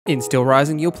In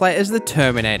Steelrising, you'll play as the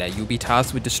Terminator. You'll be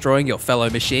tasked with destroying your fellow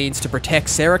machines to protect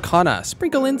Sarah Connor.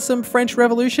 Sprinkle in some French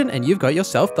Revolution and you've got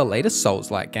yourself the latest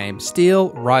Souls-like game,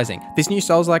 Steelrising. This new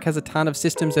Souls-like has a ton of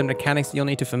systems and mechanics that you'll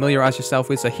need to familiarize yourself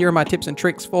with, so here are my tips and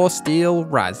tricks for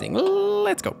Steelrising.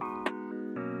 Let's go.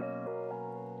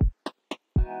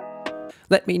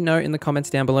 Let me know in the comments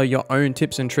down below your own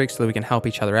tips and tricks so that we can help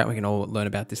each other out. We can all learn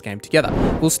about this game together.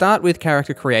 We'll start with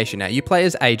character creation. Now, you play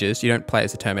as Aegis. You don't play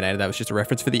as the Terminator. That was just a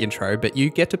reference for the intro, but you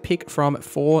get to pick from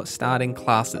 4 starting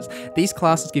classes. These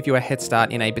classes give you a head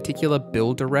start in a particular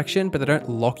build direction, but they don't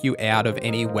lock you out of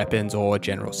any weapons or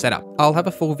general setup. I'll have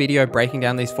a full video breaking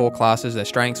down these 4 classes, their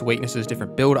strengths, weaknesses,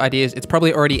 different build ideas. It's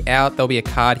probably already out. There'll be a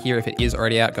card here if it is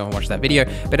already out. Go and watch that video.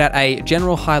 But at a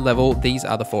general high level, these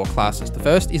are the 4 classes. The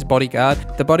first is Bodyguard.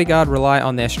 The Bodyguard rely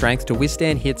on their strength to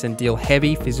withstand hits and deal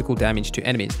heavy physical damage to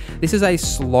enemies. This is a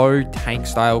slow tank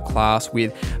style class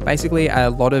with basically a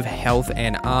lot of health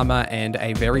and armor and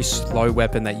a very slow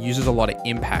weapon that uses a lot of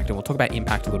impact, and we'll talk about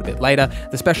impact a little bit later.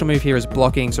 The special move here is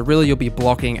blocking, so really you'll be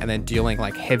blocking and then dealing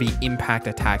like heavy impact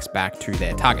attacks back to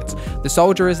their targets. The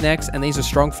Soldier is next, and these are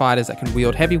strong fighters that can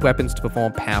wield heavy weapons to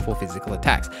perform powerful physical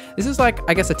attacks. This is like,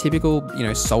 I guess, a typical,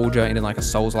 soldier in like a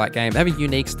Souls-like game. They have a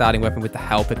unique starting weapon with the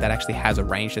helmet that actually has a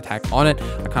ranged attack on it.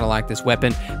 I kind of like this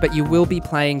weapon, but you will be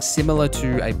playing similar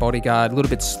to a Bodyguard, a little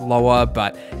bit slower,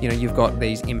 but you've got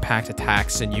these impact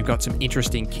attacks and you've got some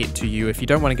interesting kit to you. If you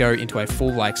don't want to go into a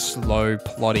full like slow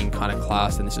plodding kind of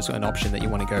class, then this is an option that you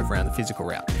want to go around the physical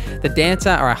route. The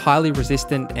Dancer are a highly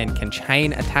resistant and can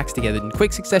chain attacks together in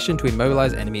quick succession to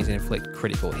immobilize enemies and inflict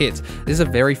critical hits. This is a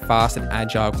very fast and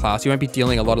agile class. You won't be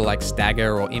dealing a lot of like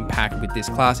stagger or impact with this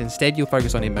class. Instead, you'll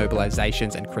focus on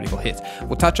immobilizations and critical hits.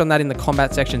 We'll touch on that in the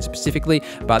combat section specifically,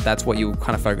 but that's what you'll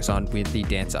kind of focus on with the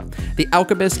Dancer. The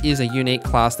Alchemist is a unique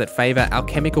class that favor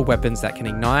alchemical weapons that can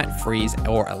ignite, freeze,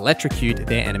 or electrocute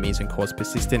their enemies and cause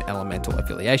persistent elemental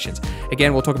affiliations.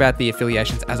 Again, we'll talk about the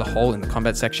affiliations as a whole in the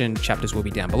combat section. Chapters will be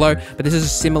down below, but this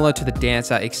is similar to the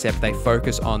Dancer, except they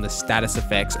focus on the status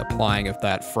effects applying of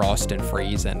that frost and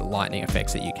freeze and lightning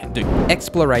effects that you can do.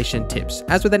 Exploration tips.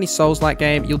 As with any Souls-like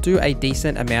game, you'll do a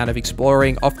decent amount of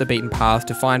exploring off the beaten path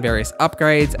to find various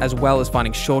upgrades, as well as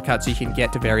finding shortcuts so you can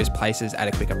get to various places at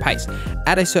a quicker pace.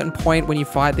 At a certain point, when you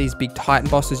fight these big Titan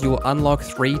bosses, you will unlock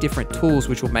 3 different tools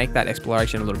which will make that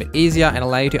exploration a little bit easier and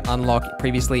allow you to unlock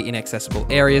previously inaccessible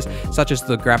areas, such as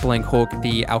the Grappling Hook,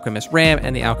 the Alchemist Ram,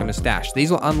 and the Alchemist Dash.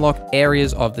 These will unlock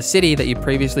areas of the city that you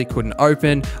previously couldn't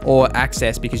open or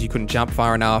access because you couldn't jump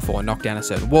far enough or knock down a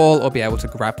certain wall or be able to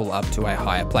grapple up to a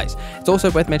higher place. It's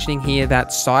also worth mentioning here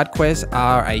that side quests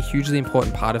are a hugely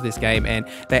important part of this game, and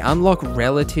they unlock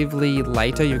relatively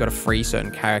later. You've got to free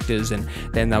certain characters and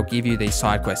then they'll give you these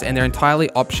side quests, and they're entirely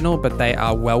optional, but they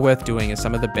are well worth doing, as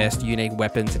some of the best unique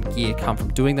weapons and gear come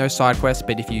from doing those side quests.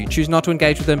 But if you choose not to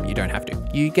engage with them, you don't have to.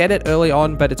 You get it early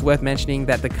on, but it's worth mentioning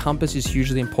that the compass is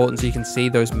hugely important so you can see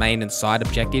those main and side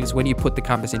objectives. When you put the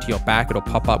compass into your back, it'll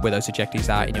pop up where those objectives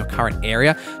are in your current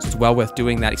area, so it's well worth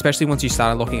doing that, especially once you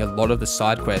start unlocking a lot of the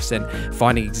side quests, and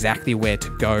finding exactly where to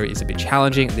go is a bit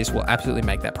challenging. This will absolutely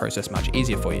make that process much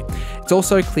easier for you. It's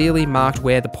also clearly marked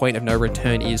where the point of no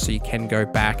return is, so you can go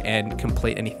back and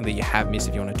complete anything that you have missed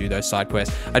if you want to do those side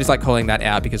quests. I just like calling that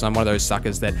out because I'm one of those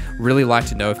suckers that really like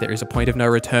to know if there is a point of no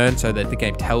return, so that the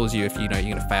game tells you if you're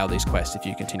going to fail these quests if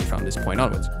you continue from this point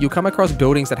onwards. You'll come across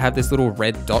buildings that have this little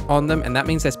red dot on them, and that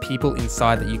means there's people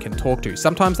inside that you can talk to.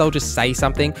 Sometimes they'll just say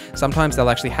something, sometimes they'll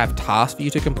actually have tasks for you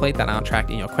to complete that aren't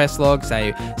tracked in your quest log.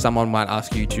 Say someone might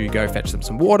ask you to go fetch them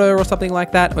some water or something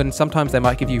like that, and sometimes they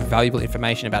might give you valuable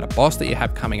information about a boss that you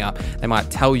have coming up. They might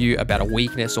tell you about a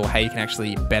weakness or how you can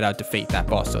actually better defeat that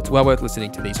boss, so it's well worth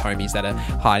listening to these homies that are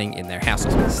hiding in their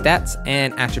houses. Stats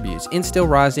and attributes. In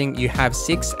Steelrising, you have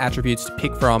 6 attributes to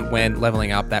pick from when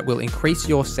leveling up that will increase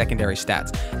your secondary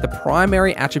stats. The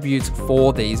primary attributes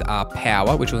for these are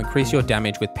power, which will increase your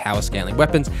damage with power scaling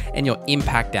weapons, and your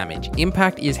impact damage.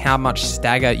 Impact is how much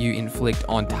stagger you inflict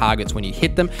on targets when you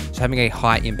hit them, so having a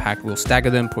high impact will stagger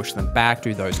them, push them back,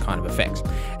 do those kind of effects.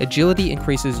 Agility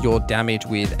increases your damage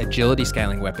with agility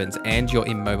scaling weapons and your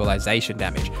immobilization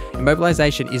damage.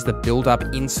 Immobilization is the build up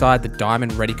inside the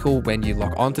diamond reticle when you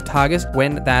lock onto targets.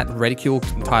 When that reticule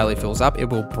entirely fills up, it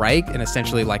will break and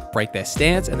essentially like break their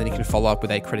stance, and then you can follow up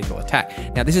with a critical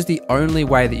attack. Now, this is the only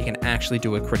way that you can actually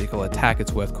do a critical attack.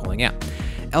 It's worth calling out.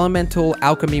 Elemental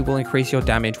Alchemy will increase your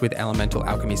damage with Elemental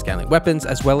Alchemy scaling weapons,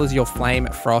 as well as your Flame,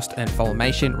 Frost, and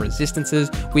Fulmination resistances,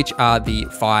 which are the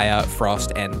Fire,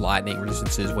 Frost, and Lightning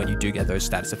resistances when you do get those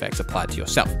status effects applied to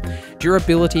yourself.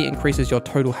 Durability increases your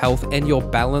total health and your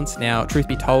balance. Now, truth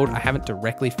be told, I haven't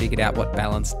directly figured out what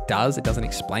balance does. It doesn't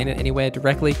explain it anywhere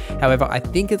directly. However, I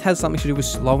think it has something to do with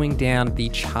slowing down the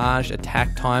charged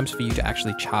attack times for you to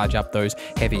actually charge up those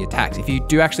heavy attacks. If you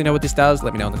do actually know what this does,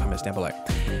 let me know in the comments down below.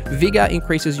 Vigor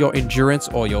increases your endurance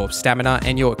or your stamina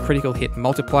and your critical hit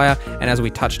multiplier. And as we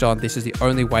touched on, this is the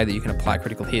only way that you can apply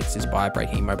critical hits is by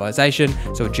breaking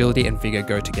immobilization. So agility and vigor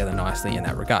go together nicely in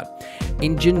that regard.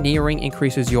 Engineering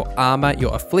increases your armor,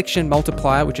 your affliction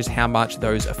multiplier, which is how much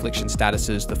those affliction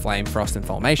statuses, the flame, frost, and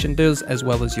fulmination does, as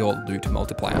well as your loot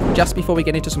multiplier. Just before we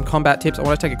get into some combat tips, I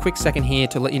want to take a quick second here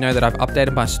to let you know that I've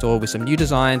updated my store with some new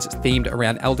designs themed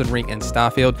around Elden Ring and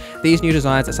Starfield. These new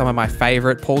designs are some of my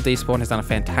favorite. Paul Despawn has done a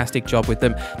fantastic job with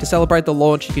them. To celebrate the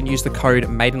launch, you can use the code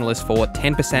MAIDENLIST for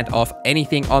 10% off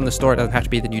anything on the store. It doesn't have to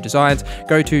be the new designs.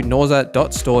 Go to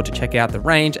nauza.store to check out the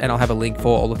range, and I'll have a link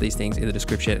for all of these things in the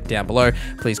description down below.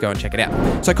 Please go and check it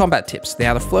out. So combat tips.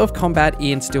 Now, the flow of combat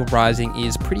in Steelrising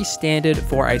is pretty standard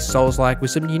for a Souls-like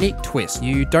with some unique twists.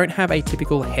 You don't have a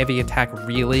typical heavy attack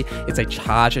really. It's a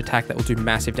charge attack that will do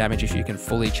massive damage if you can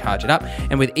fully charge it up.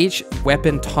 And with each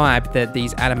weapon type, that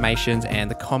these animations and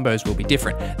the combos will be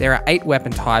different. There are 8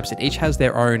 weapon types and each has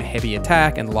their own heavy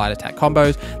attack and light attack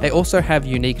combos. They also have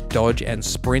unique dodge and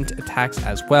sprint attacks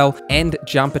as well, and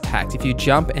jump attacks. If you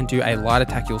jump and do a light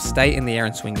attack, you'll stay in the air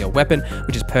and swing your weapon,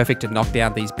 which is perfect to knock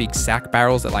down these big sack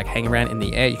barrels that like hang around in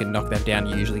the air. You can knock them down,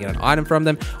 you usually get an item from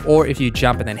them. Or if you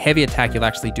jump and then heavy attack, you'll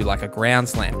actually do like a ground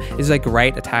slam. This is a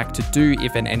great attack to do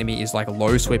if an enemy is like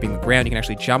low sweeping the ground. You can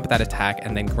actually jump that attack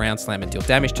and then ground slam and deal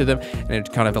damage to them, and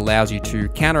it kind of allows you to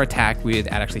counter attack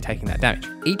without actually taking that damage.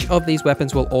 Each of these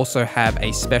weapons will also have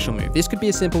a special move. This could be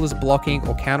as simple as blocking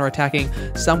or counter attacking.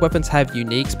 Some weapons have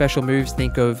unique special moves.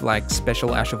 Think of like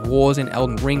Special Ash of Wars in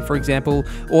Elden Ring, for example,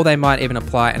 or they might even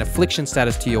apply an affliction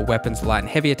status to your weapon's light and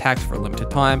heavy attacks for a limited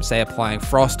time, say applying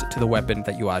frost to the weapon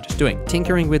that you are just doing.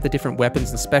 Tinkering with the different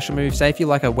weapons and special moves. Say if you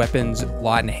like a weapon's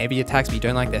light and heavy attacks, but you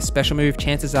don't like their special move,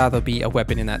 chances are there'll be a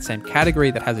weapon in that same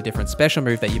category that has a different special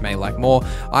move that you may like more.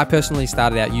 I personally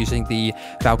started out using the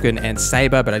Falcon and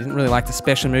Saber, but I didn't really like the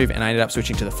special move, and I ended up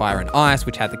switching to the Fire and Ice,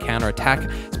 which had the counter attack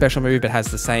special move, but has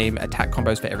the same attack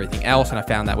combos for everything else, and I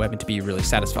found that weapon to be really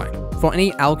satisfying. For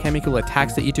any alchemical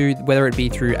attacks that you do, whether it be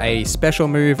through a special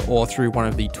move or through one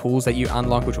of the tools that you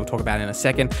unlock, which we'll talk about in a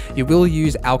second, you will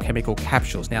use alchemical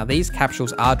capsules. Now, these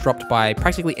capsules are dropped by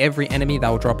practically every enemy.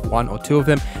 They'll drop 1 or 2 of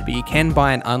them, but you can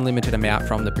buy an unlimited amount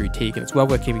from the boutique, and it's well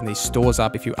worth keeping these stores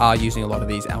up if you are using a lot of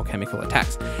these alchemical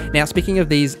attacks. Now, speaking of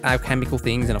these alchemical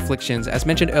things and afflictions, as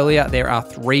mentioned earlier, there are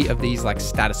 3 of these like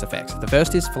status effects. The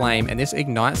first is Flame, and this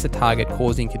ignites the target,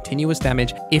 causing continuous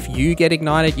damage. If you get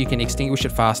ignited, you can extinguish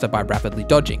it faster by rapidly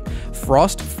dodging.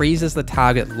 Frost freezes the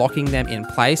target, locking them in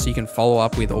place, so you can follow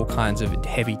up with all kinds of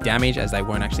heavy damage as they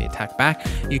won't actually attack back.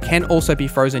 You can also be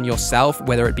frozen yourself,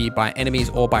 whether it be by enemies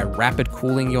or by rapid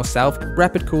cooling yourself.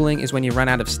 Rapid cooling is when you run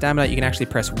out of stamina. You can actually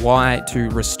press Y to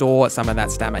restore some of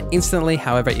that stamina instantly.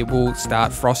 However, it will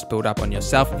start frost build up on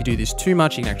yourself. If you do this too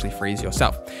much, you can actually freeze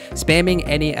yourself. Spamming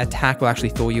any attack will actually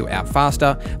thaw you out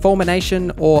faster.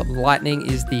 Fulmination or lightning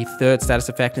is the 3rd status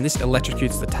effect, and this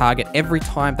electrocutes the target. Every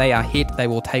time they are hit, they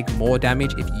will take more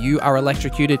damage. If you are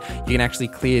electrocuted, you can actually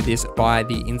clear this by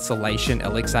the insulation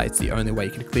elixir. It's the only way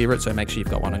you can clear it, so make sure you've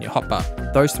got one on your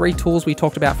hotbar. Those 3 tools we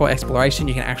talked about for exploration,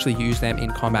 you can actually use them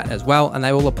in combat as well, and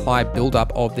they will apply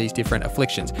build-up of these different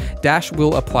afflictions. Dash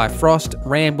will apply frost,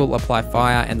 ram will apply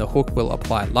fire, and the hook will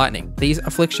apply lightning. These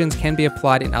afflictions can be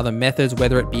applied in other methods,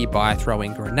 whether it be by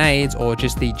throwing grenades or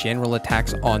just the general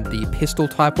attacks on the pistol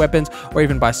type weapons, or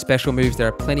even by special moves. There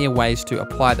are plenty of ways to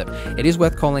apply them. It is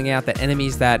worth calling out that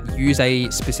enemies that use a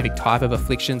specific type of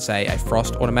affliction, say a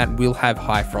frost automat, will have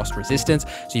high frost resistance,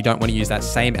 so you don't want to use that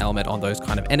same element on those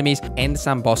kind of enemies, and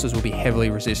some bosses will be heavily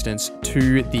resistant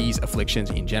to these afflictions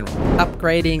in general.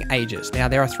 Upgrading Aegis. Now,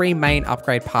 there are 3 main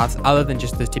upgrade paths other than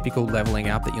just the typical leveling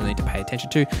up that you'll need to pay attention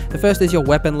to. The first is your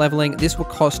weapon leveling. This will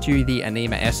cost you the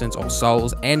Anima Essence or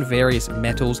Souls and various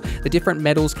metals. The different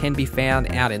metals can be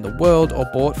found out in the world or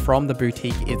bought from the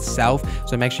boutique itself,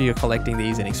 so make sure you're collecting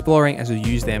these and exploring, as you'll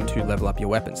use them to level up your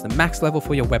weapons. The max level level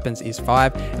for your weapons is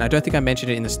 5, and I don't think I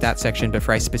mentioned it in the stat section, but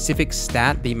for a specific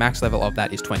stat, the max level of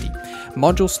that is 20.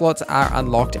 Module slots are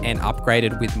unlocked and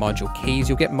upgraded with module keys.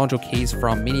 You'll get module keys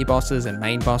from mini bosses and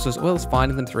main bosses, as well as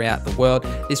finding them throughout the world.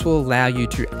 This will allow you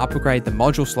to upgrade the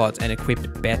module slots and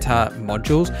equip better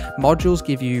modules. Modules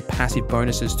give you passive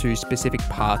bonuses to specific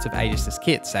parts of Aegis'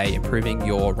 kit, say improving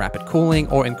your rapid cooling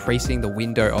or increasing the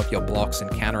window of your blocks and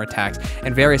counterattacks,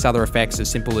 and various other effects as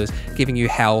simple as giving you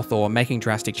health or making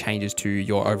drastic changes to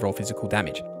your overall physical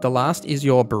damage. The last is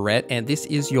your beret, and this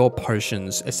is your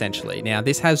potions essentially. Now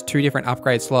this has 2 different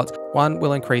upgrade slots. One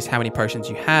will increase how many potions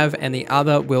you have, and the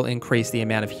other will increase the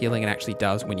amount of healing it actually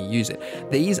does when you use it.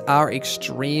 These are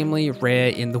extremely rare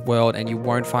in the world, and you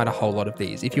won't find a whole lot of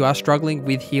these. If you are struggling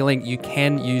with healing, you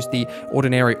can use the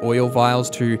ordinary oil vials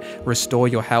to restore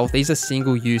your health. These are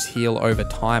single-use heal over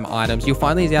time items. You'll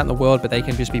find these out in the world, but they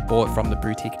can just be bought from the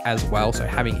boutique as well. So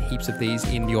having heaps of these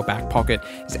in your back pocket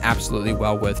is absolutely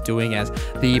well worth doing, as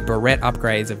the beret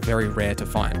upgrades are very rare to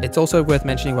find. It's also worth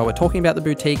mentioning while we're talking about the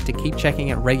boutique to keep checking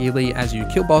it regularly as you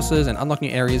kill bosses and unlock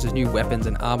new areas as new weapons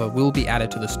and armor will be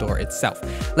added to the store itself.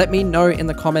 Let me know in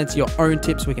the comments your own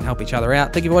tips so we can help each other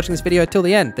out. Thank you for watching this video till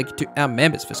the end. Thank you to our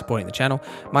members for supporting the channel.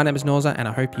 My name is Norza, and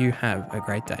I hope you have a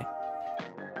great day.